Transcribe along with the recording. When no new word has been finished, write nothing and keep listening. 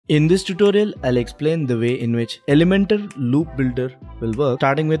In this tutorial, I'll explain the way in which Elementor Loop Builder will work,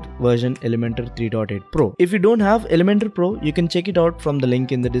 starting with version Elementor 3.8 Pro. If you don't have Elementor Pro, you can check it out from the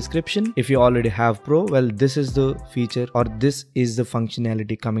link in the description. If you already have Pro, well, this is the feature or this is the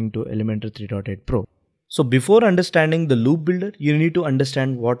functionality coming to Elementor 3.8 Pro. So before understanding the loop builder, you need to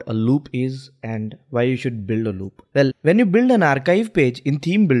understand what a loop is and why you should build a loop. Well, when you build an archive page in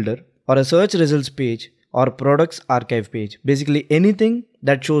theme builder or a search results page or products archive page, basically anything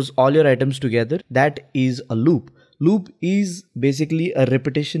that shows all your items together, that is a loop. Loop is basically a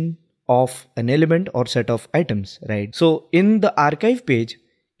repetition of an element or set of items, right? So in the archive page,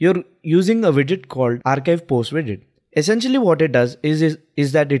 you're using a widget called archive post widget. Essentially what it does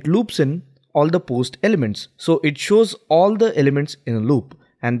is that it loops in all the post elements. So it shows all the elements in a loop,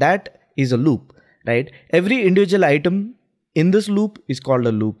 and that is a loop, right? Every individual item in this loop is called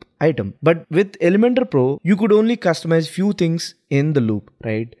a loop item. But with Elementor Pro, you could only customize few things in the loop,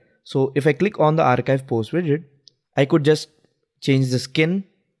 right? So if I click on the archive post widget, I could just change the skin,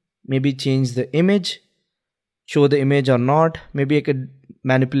 maybe change the image, show the image or not. Maybe I could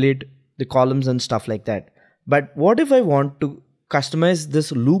manipulate the columns and stuff like that. But what if I want to customize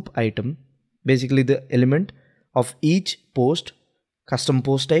this loop item, basically the element of each post, custom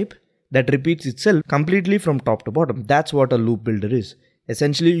post type that repeats itself completely from top to bottom? That's what a loop builder is.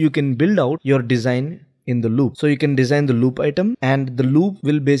 Essentially, you can build out your design in the loop. So you can design the loop item and the loop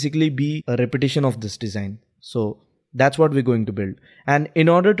will basically be a repetition of this design. So that's what we're going to build. And in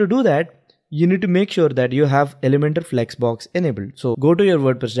order to do that, you need to make sure that you have Elementor Flexbox enabled. So go to your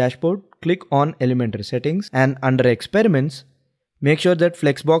WordPress dashboard, click on Elementor settings, and under experiments, make sure that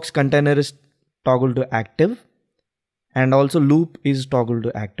Flexbox container is toggled to active and also loop is toggled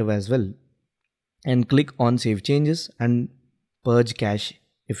to active as well. And click on save changes and purge cache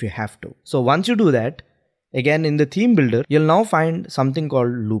if you have to. So once you do that, again in the theme builder, you'll now find something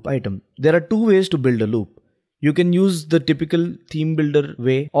called loop item. There are two ways to build a loop. You can use the typical theme builder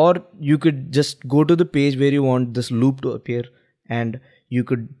way, or you could just go to the page where you want this loop to appear and you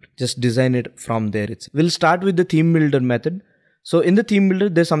could just design it from there. We'll start with the theme builder method. So in the theme builder,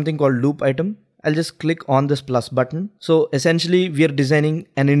 there's something called loop item. I'll just click on this plus button. So essentially we are designing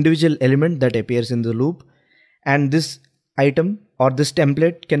an individual element that appears in the loop, and this item or this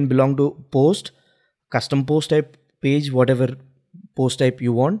template can belong to post, custom post type page, whatever post type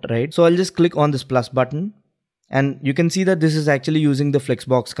you want, right? So I'll just click on this plus button and you can see that this is actually using the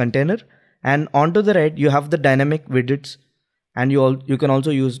Flexbox container, and onto the right you have the dynamic widgets. And you can also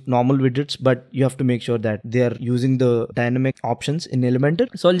use normal widgets, but you have to make sure that they are using the dynamic options in Elementor.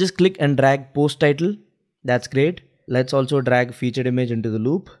 So I'll just click and drag post title. That's great. Let's also drag featured image into the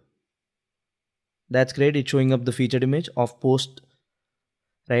loop. That's great. It's showing up the featured image of post,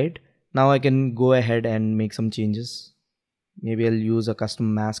 right? Now I can go ahead and make some changes. Maybe I'll use a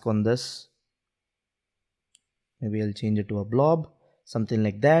custom mask on this. Maybe I'll change it to a blob, something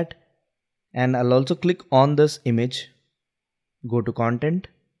like that. And I'll also click on this image. Go to content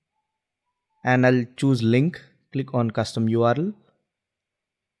and I'll choose link, click on custom URL,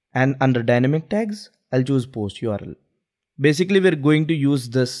 and under dynamic tags I'll choose post URL. Basically we're going to use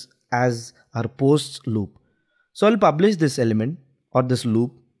this as our posts loop. So I'll publish this element or this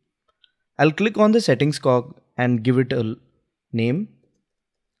loop. I'll click on the settings cog and give it a name.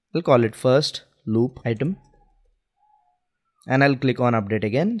 I'll call it first loop item and I'll click on update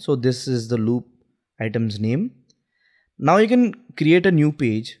again. So this is the loop item's name. Now you can create a new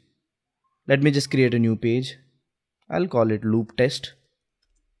page. Let me just create a new page. I'll call it loop test.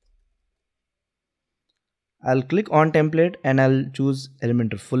 I'll click on template and I'll choose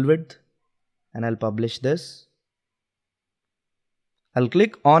Elementor full width and I'll publish this. I'll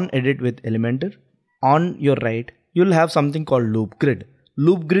click on edit with Elementor. On your right, you'll have something called loop grid.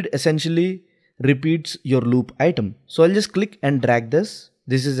 Loop grid essentially repeats your loop item. So I'll just click and drag this.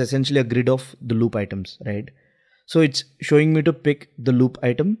 This is essentially a grid of the loop items, right? So it's showing me to pick the loop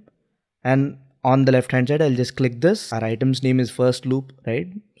item, and on the left hand side I'll just click this. Our item's name is first loop, right?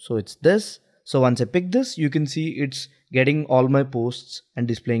 So it's this. So once I pick this, you can see it's getting all my posts and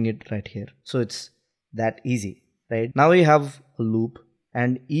displaying it right here. So it's that easy, right? Now we have a loop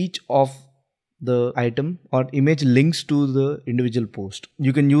and each of the item or image links to the individual post.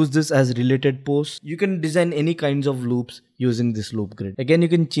 You can use this as related posts. You can design any kinds of loops using this loop grid. Again, you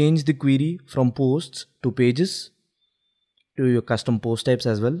can change the query from posts to pages to your custom post types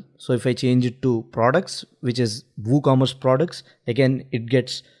as well. So if I change it to products, which is WooCommerce products, again it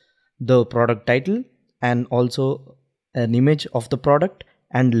gets the product title and also an image of the product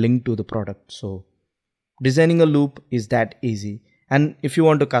and link to the product. So designing a loop is that easy. And if you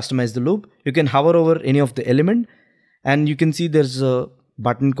want to customize the loop, you can hover over any of the element and you can see there's a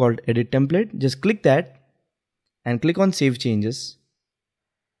button called edit template. Just click that and click on save changes.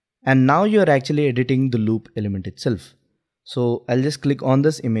 And now you're actually editing the loop element itself. So I'll just click on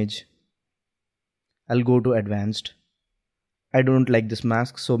this image. I'll go to advanced. I don't like this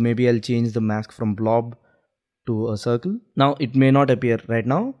mask, so maybe I'll change the mask from blob to a circle. Now it may not appear right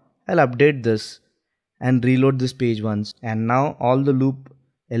now. I'll update this and reload this page once, and now all the loop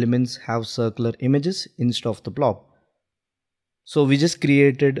elements have circular images instead of the blob. So we just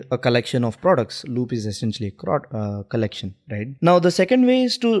created a collection of products. Loop is essentially a collection, right? Now the second way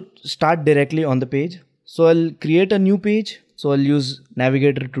is to start directly on the page. So I'll create a new page. So I'll use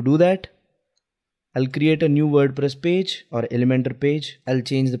Navigator to do that. I'll create a new WordPress page or Elementor page. I'll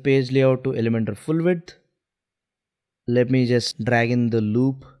change the page layout to Elementor full width. Let me just drag in the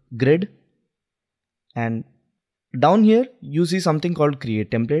loop grid. And down here, you see something called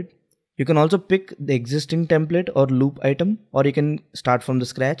create template. You can also pick the existing template or loop item, or you can start from the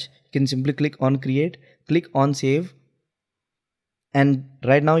scratch. You can simply click on create, click on save. And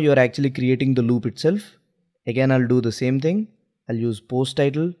right now you're actually creating the loop itself. Again, I'll do the same thing. I'll use post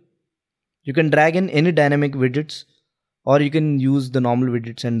title. You can drag in any dynamic widgets, or you can use the normal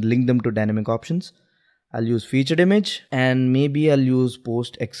widgets and link them to dynamic options. I'll use featured image, and maybe I'll use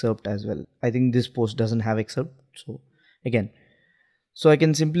post excerpt as well. I think this post doesn't have excerpt. So I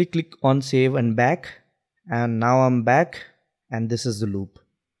can simply click on save and back, and now I'm back, and this is the loop.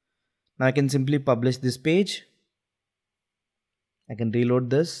 Now I can simply publish this page. I can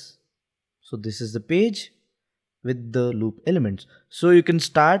reload this. So this is the page with the loop elements. So you can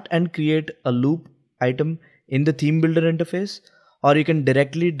start and create a loop item in the theme builder interface, or you can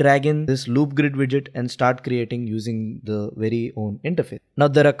directly drag in this loop grid widget and start creating using the very own interface. Now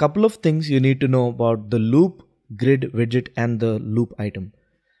there are a couple of things you need to know about the loop grid widget and the loop item.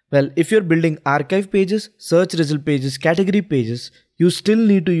 Well, if you're building archive pages, search result pages, category pages, you still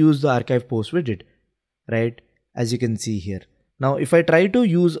need to use the archive post widget, right? As you can see here. Now, if I try to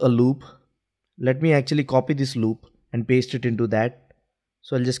use a loop, let me actually copy this loop and paste it into that.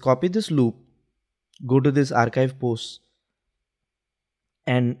 So I'll just copy this loop, go to this archive posts,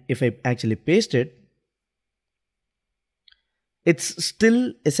 and if I actually paste it, it's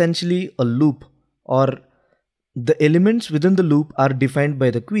still essentially a loop, or the elements within the loop are defined by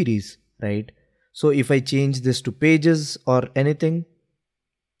the queries, right? So if I change this to pages or anything,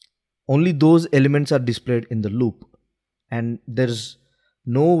 only those elements are displayed in the loop, and there's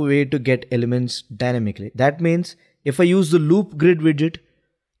no way to get elements dynamically. That means if I use the loop grid widget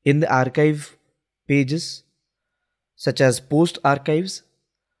in the archive pages, such as post archives,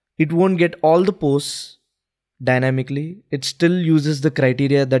 it won't get all the posts dynamically. It still uses the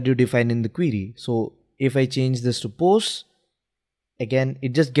criteria that you define in the query. So if I change this to posts, again,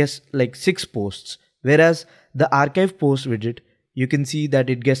 it just gets like 6 posts. Whereas the archive post widget, you can see that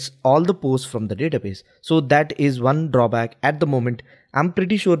it gets all the posts from the database. So that is one drawback at the moment. I'm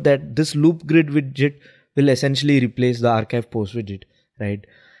pretty sure that this loop grid widget will essentially replace the archive post widget, right?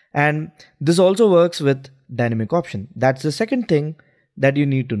 And this also works with dynamic option. That's the second thing that you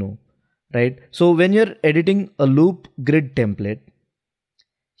need to know, right? So when you're editing a loop grid template,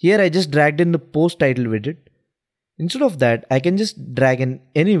 here I just dragged in the post title widget. Instead of that, I can just drag in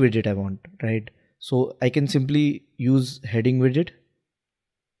any widget I want, right? So I can simply use heading widget.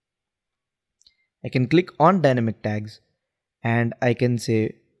 I can click on dynamic tags and I can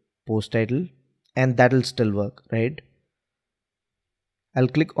say post title, and that'll still work, right? I'll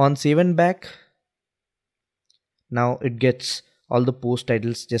click on save and back. Now it gets all the post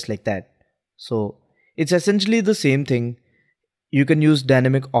titles just like that. So it's essentially the same thing. You can use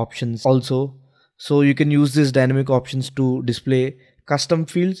dynamic options also. So you can use these dynamic options to display custom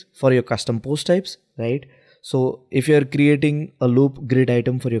fields for your custom post types, right? So if you're creating a loop grid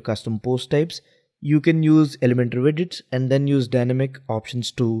item for your custom post types, you can use Elementor widgets and then use dynamic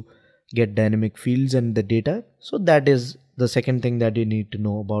options to get dynamic fields and the data. So that is the second thing that you need to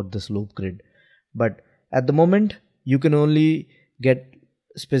know about this loop grid. But at the moment, you can only get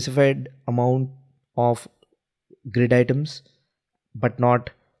specified amount of grid items, but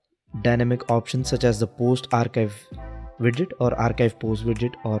not dynamic options such as the post archive widget or archive post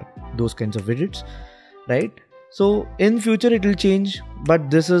widget or those kinds of widgets, right? So in future it will change, but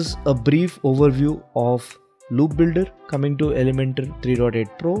this is a brief overview of Loop Builder coming to Elementor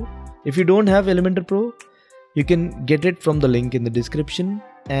 3.8 Pro. If you don't have Elementor Pro, you can get it from the link in the description,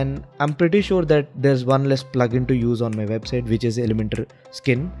 and I'm pretty sure that there's one less plugin to use on my website, which is Elementor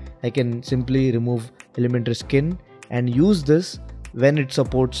Skin. I can simply remove Elementor Skin and use this when it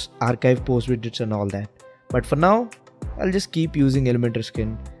supports archive post widgets and all that. But for now, I'll just keep using Elementor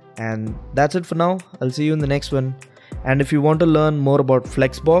Skin, and that's it for now. I'll see you in the next one. And if you want to learn more about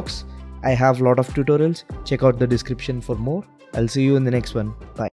Flexbox, I have a lot of tutorials. Check out the description for more. I'll see you in the next one. Bye.